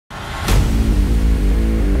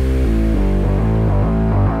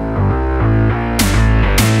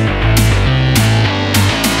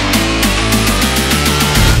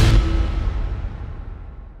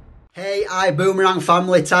Hi Boomerang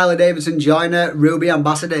family, Tyler Davidson joiner, Ruby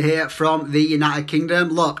Ambassador here from the United Kingdom.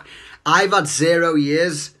 Look, I've had 0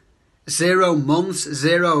 years, 0 months,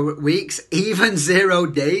 0 weeks, even 0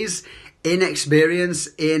 days in experience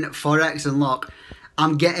in Forex, and look,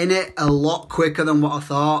 I'm getting it a lot quicker than what I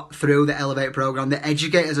thought through the ELLEV8 program. The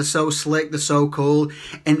educators are so slick, they're so cool,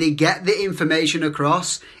 and they get the information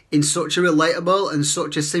across in such a relatable and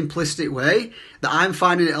such a simplistic way that I'm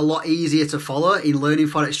finding it a lot easier to follow in learning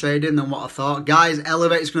Forex trading than what I thought. Guys,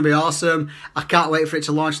 ELLEV8 is going to be awesome. I can't wait for it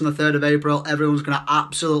to launch on the 3rd of April. Everyone's going to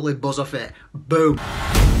absolutely buzz off it. Boom.